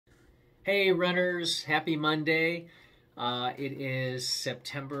Hey runners, happy Monday. It is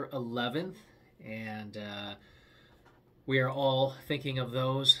September 11th, and we are all thinking of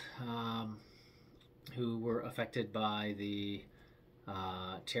those who were affected by the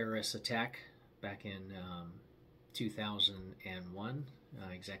terrorist attack back in 2001,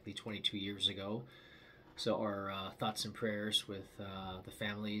 exactly 22 years ago. So our thoughts and prayers with the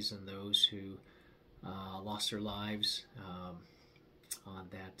families and those who lost their lives on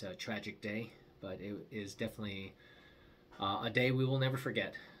that tragic day. But it is definitely a day we will never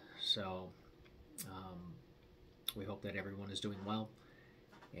forget. So we hope that everyone is doing well,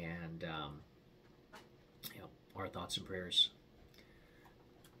 and our thoughts and prayers.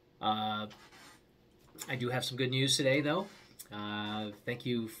 I do have some good news today, though. Thank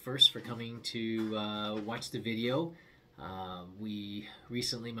you first for coming to watch the video. We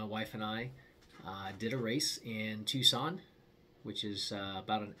recently, my wife and I, did a race in Tucson, which is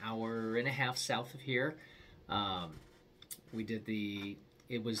about an hour and a half south of here.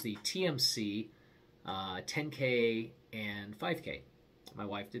 It was the TMC 10K and 5K. My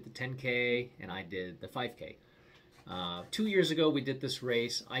wife did the 10K and I did the 5K. 2 years ago we did this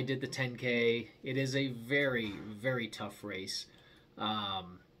race. I did the 10K. It is a very, very tough race.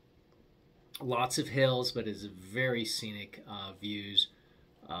 Lots of hills, but it's very scenic views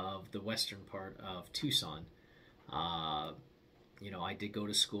of the western part of Tucson. I did go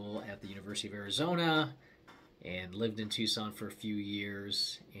to school at the University of Arizona and lived in Tucson for a few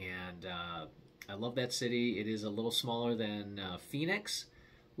years, and I love that city. It is a little smaller than Phoenix,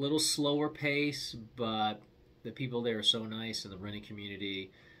 a little slower pace, but the people there are so nice, and the running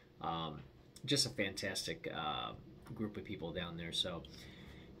community, just a fantastic group of people down there. So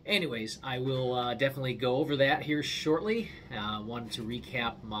anyways, I will definitely go over that here shortly. Wanted to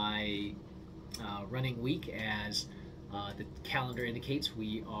recap my running week as the calendar indicates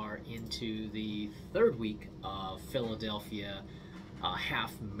we are into the third week of Philadelphia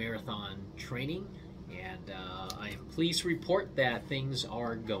half marathon training, and I am pleased to report that things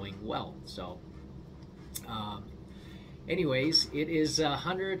are going well. So anyways, it is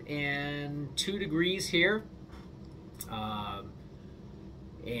 102 degrees here,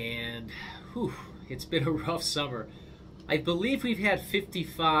 and it's been a rough summer. I believe we've had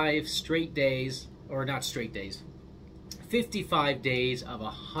 55 straight days, or not straight days, 55 days of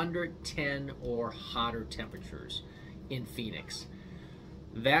 110 or hotter temperatures in Phoenix.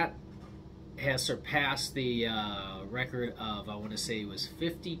 That has surpassed the record of, I want to say it was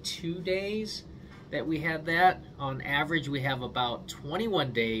 52 days that we had that. On average, we have about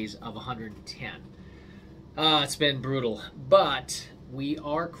 21 days of 110. It's been brutal, but we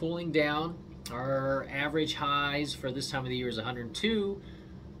are cooling down. Our average highs for this time of the year is 102.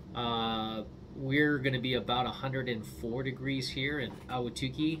 We're going to be about 104 degrees here in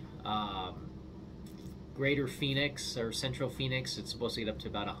Ahwatukee. Greater Phoenix or Central Phoenix, it's supposed to get up to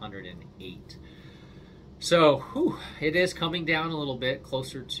about 108. So it is coming down a little bit,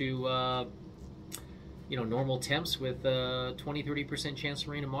 closer to normal temps, with 20-30% chance of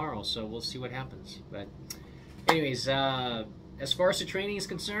rain tomorrow. So we'll see what happens. But anyways, as far as the training is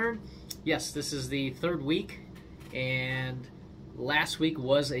concerned, yes, this is the third week, and last week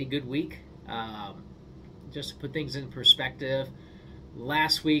was a good week. Just to put things in perspective,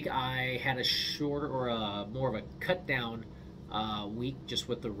 last week I had a shorter, or more of a cut down week just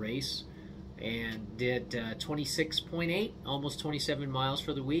with the race, and did 26.8, almost 27 miles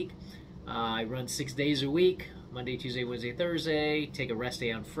for the week. I run 6 days a week, Monday, Tuesday, Wednesday, Thursday, take a rest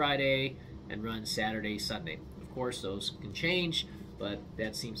day on Friday, and run Saturday, Sunday. Of course, those can change, but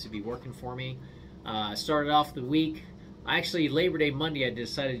that seems to be working for me. Started off the week, actually Labor Day Monday, I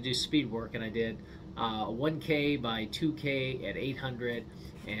decided to do speed work, and I did 1K by 2K at 800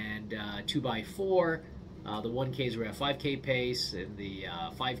 and 2x4. The 1Ks were at 5K pace, and the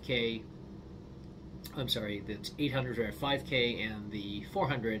 5K, I'm sorry, the 800s are at 5K, and the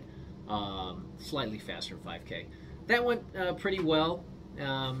 400 slightly faster 5K. That went pretty well.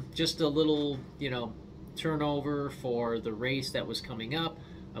 Just a little, turnover for the race that was coming up.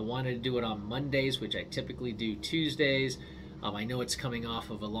 I wanted to do it on Mondays, which I typically do Tuesdays. I know it's coming off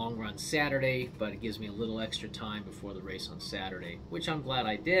of a long run Saturday, but it gives me a little extra time before the race on Saturday, which I'm glad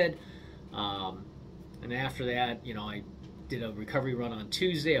I did. And after that, I did a recovery run on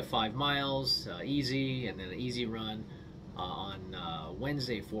Tuesday of 5 miles, easy, and then an easy run on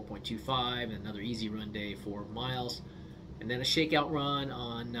Wednesday, 4.25, and another easy run day, 4 miles, and then a shakeout run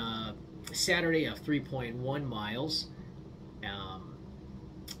on Saturday of 3.1 miles,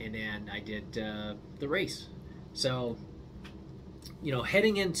 and then I did the race. So,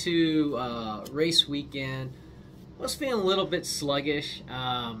 heading into race weekend, I was feeling a little bit sluggish.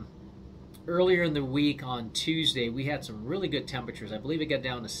 earlier in the week on Tuesday, we had some really good temperatures. I believe it got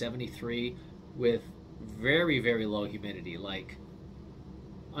down to 73 with very, very low humidity, like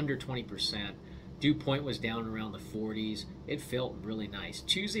under 20%. Dew point was down around the 40s. It felt really nice.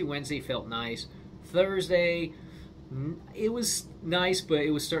 Tuesday, Wednesday felt nice. Thursday, it was nice, but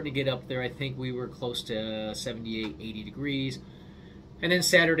it was starting to get up there. I think we were close to 78, 80 degrees. And then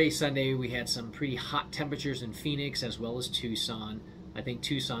Saturday, Sunday, we had some pretty hot temperatures in Phoenix as well as Tucson. I think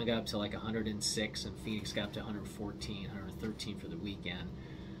Tucson got up to like 106 and Phoenix got up to 114, 113 for the weekend.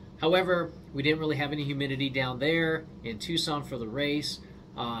 However, we didn't really have any humidity down there in Tucson for the race,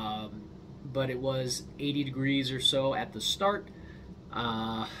 but it was 80 degrees or so at the start.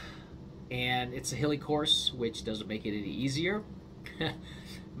 And it's a hilly course, which doesn't make it any easier.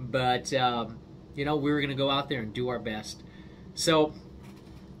 But, you know, we were going to go out there and do our best. So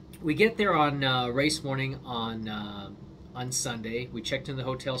we get there on race morning on Sunday. We checked in the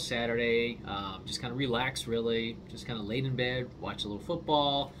hotel Saturday, just kind of relaxed, really. Just kind of laid in bed, watched a little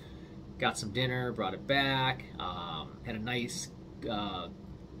football, got some dinner, brought it back, had a nice,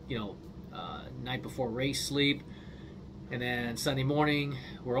 night before race sleep. And then Sunday morning,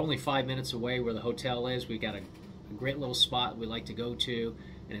 we're only 5 minutes away where the hotel is. We got a great little spot we like to go to,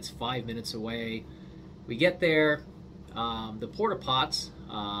 and it's 5 minutes away. We get there, the porta pots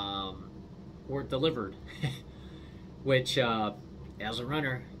weren't delivered, which as a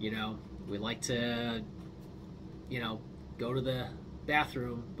runner, you know, we like to, you know, go to the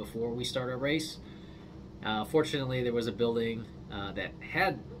bathroom before we start our race. Fortunately, there was a building that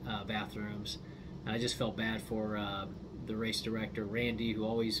had bathrooms. I just felt bad for the race director, Randy, who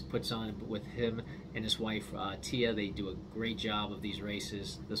always puts on with him and his wife, Tia. They do a great job of these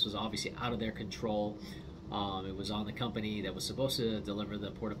races. This was obviously out of their control. It was on the company that was supposed to deliver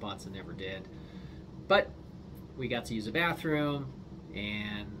the porta pots and never did. But we got to use the bathroom,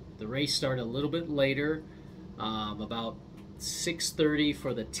 and the race started a little bit later, about 6:30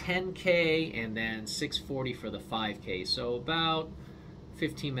 for the 10K and then 6:40 for the 5K. So about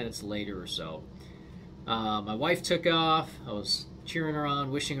 15 minutes later or so. My wife took off. I was cheering her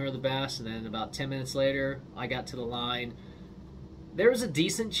on, wishing her the best, and then about 10 minutes later, I got to the line. There was a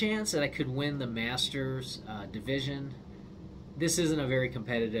decent chance that I could win the Masters division. This isn't a very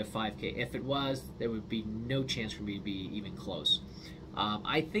competitive 5K. If it was, there would be no chance for me to be even close.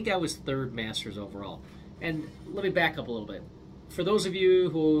 I think I was third Masters overall. And let me back up a little bit. For those of you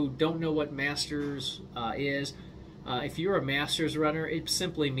who don't know what Masters is, if you're a Masters runner, it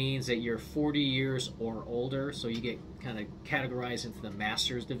simply means that you're 40 years or older, so you get kind of categorized into the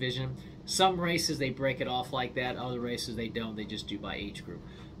Masters division. Some races, they break it off like that. Other races, they don't. They just do by age group.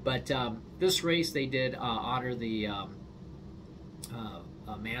 But this race, they did honor the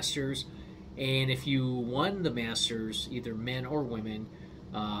Masters. And if you won the Masters, either men or women,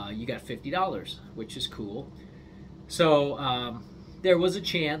 you got $50, which is cool. So there was a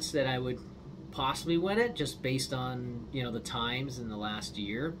chance that I would possibly win it, just based on, you know, the times in the last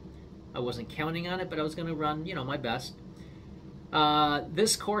year. I wasn't counting on it, but I was going to run, you know, my best.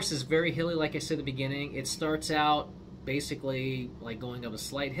 This course is very hilly, like I said at the beginning. It starts out basically like going up a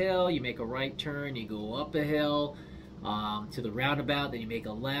slight hill. You make a right turn, you go up a hill to the roundabout, then you make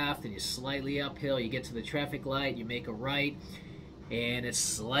a left, and you slightly uphill. You get to the traffic light, you make a right, and it's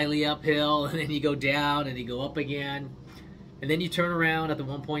slightly uphill, and then you go down and you go up again. And then you turn around at the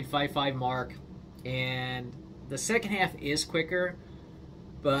 1.55 mark, and the second half is quicker,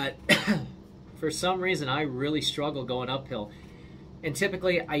 but for some reason I really struggle going uphill. And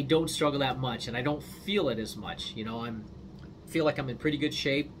typically I don't struggle that much, and I don't feel it as much. You know, I feel like I'm in pretty good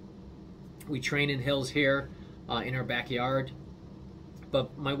shape. We train in hills here in our backyard,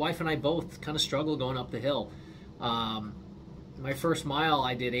 but my wife and I both kind of struggle going up the hill. My first mile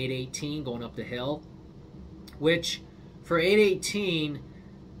I did 8:18 going up the hill, which for 8:18,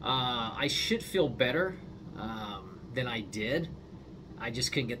 I should feel better than I did. I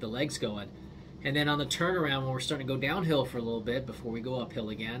just couldn't get the legs going. And then on the turnaround, when we're starting to go downhill for a little bit before we go uphill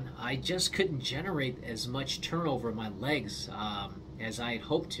again, I just couldn't generate as much turnover in my legs as I had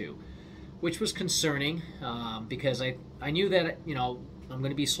hoped to, which was concerning because I knew that, you know, I'm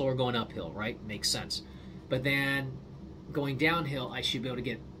going to be slower going uphill, right? Makes sense. But then going downhill, I should be able to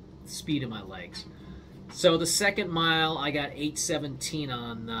get speed in my legs. So the second mile, I got 8:17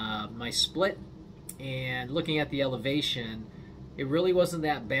 on my split, and looking at the elevation, it really wasn't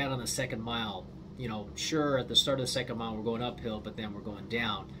that bad on the second mile. You know, sure, at the start of the second mile, we're going uphill, but then we're going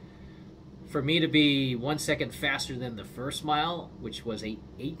down. For me to be 1 second faster than the first mile, which was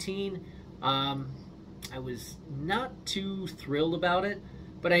 8:18, I was not too thrilled about it,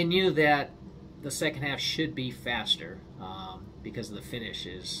 but I knew that the second half should be faster because the finish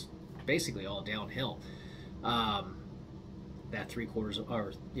is basically all downhill. That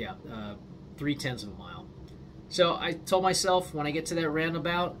 3/10 of a mile. So I told myself when I get to that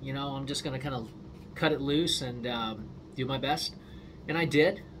roundabout, you know, I'm just going to kind of cut it loose and do my best. And I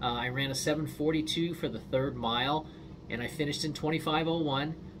did. I ran a 7:42 for the third mile, and I finished in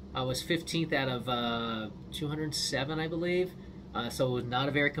 25:01. I was 15th out of 207, I believe. So it was not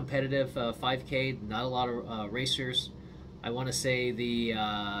a very competitive 5K, not a lot of racers. I want to say the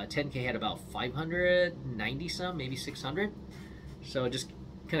 10K had about 590 some, maybe 600. So it just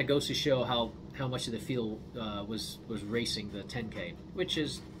kind of goes to show how much of the field was racing the 10K, which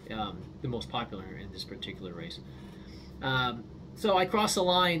is the most popular in this particular race. So I crossed the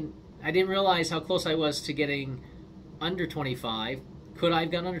line. I didn't realize how close I was to getting under 25. Could I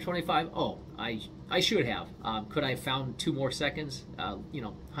have gone under 25? Oh, I should have. Could I have found 2 more seconds? You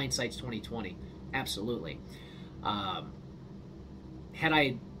know, hindsight's 20/20. Absolutely. Had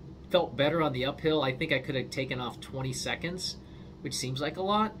I felt better on the uphill, I think I could have taken off 20 seconds, which seems like a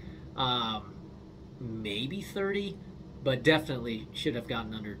lot. Maybe 30, but definitely should have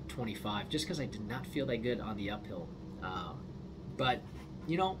gotten under 25 just because I did not feel that good on the uphill. But,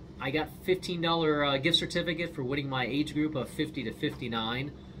 you know, I got $15 gift certificate for winning my age group of 50 to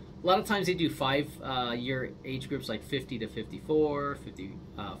 59. A lot of times they do 5-year age groups like 50 to 54,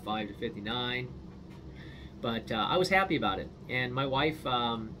 55 to 59. But I was happy about it. And my wife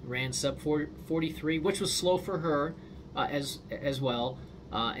ran sub 43, which was slow for her as well.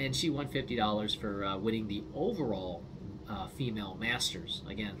 And she won $50 for winning the overall female masters.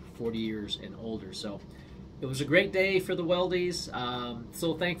 Again, 40 years and older. So it was a great day for the Weldies.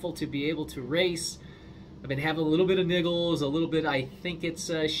 So thankful to be able to race. I've been having a little bit of niggles, a little bit, I think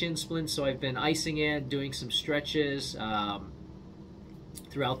it's shin splints, so I've been icing it, doing some stretches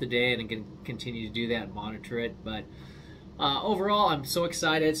throughout the day, and I'm going to continue to do that and monitor it. But overall, I'm so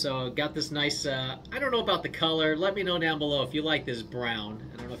excited. So got this nice, I don't know about the color. Let me know down below if you like this brown.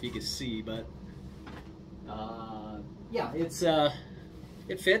 I don't know if you can see, but yeah,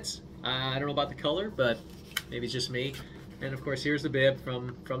 it fits. I don't know about the color, but maybe it's just me. And of course, here's the bib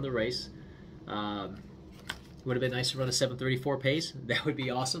from the race. Would have been nice to run a 7:34 pace. That would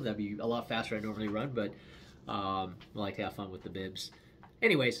be awesome. That'd be a lot faster than I normally run, but I like to have fun with the bibs.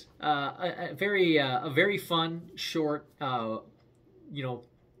 Anyways, a very fun, short, you know,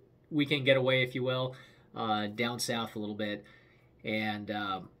 weekend getaway, if you will, down south a little bit, and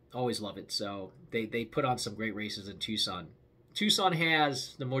always love it. So they put on some great races in Tucson. Tucson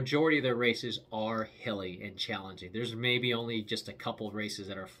has the majority of their races are hilly and challenging. There's maybe only just a couple of races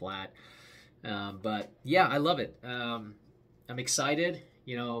that are flat. But yeah, I love it. I'm excited,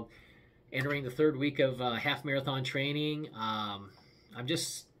 you know, entering the 3rd week of half marathon training. I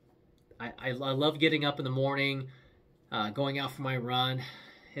love getting up in the morning, going out for my run.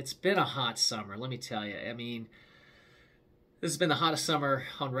 It's been a hot summer, let me tell you. I mean, this has been the hottest summer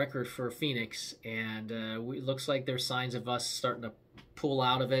on record for Phoenix, and it looks like there's signs of us starting to pull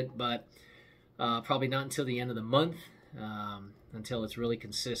out of it, but probably not until the end of the month. Until it's really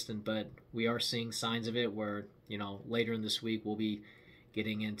consistent, but we are seeing signs of it where, you know, later in this week we'll be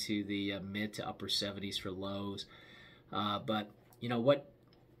getting into the mid to upper 70s for lows. But you know what,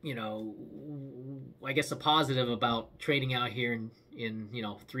 you know, I guess the positive about training out here in you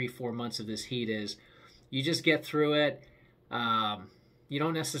know 3-4 months of this heat is you just get through it. You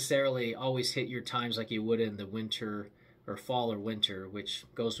don't necessarily always hit your times like you would in the winter or fall or winter, which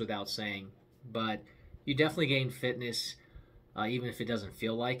goes without saying, but you definitely gain fitness. Even if it doesn't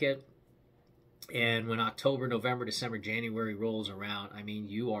feel like it. And when October, November, December, January rolls around, I mean,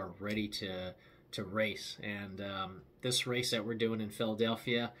 you are ready to race. And this race that we're doing in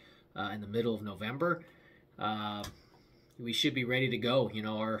Philadelphia in the middle of November, we should be ready to go. You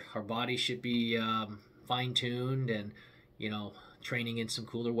know, our body should be fine-tuned and, you know, training in some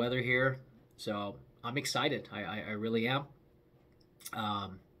cooler weather here. So I'm excited. I really am.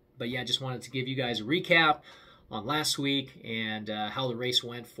 But yeah, just wanted to give you guys a recap on last week and how the race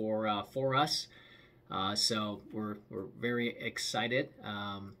went for us. So we're very excited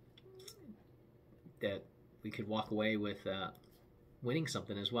that we could walk away with winning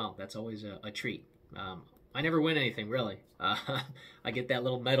something as well. That's always a treat. I never win anything really. I get that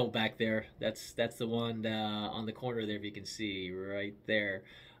little medal back there. That's the one on the corner there, if you can see right there.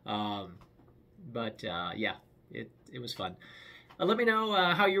 But yeah, it was fun. Let me know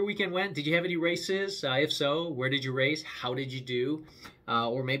how your weekend went. Did you have any races? If so, where did you race? How did you do?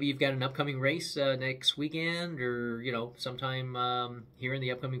 Or maybe you've got an upcoming race next weekend or, you know, sometime here in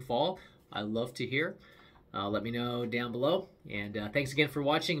the upcoming fall. I love to hear. Let me know down below. And thanks again for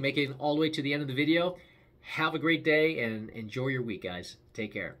watching, making it all the way to the end of the video. Have a great day and enjoy your week, guys.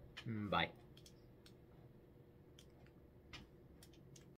 Take care. Bye.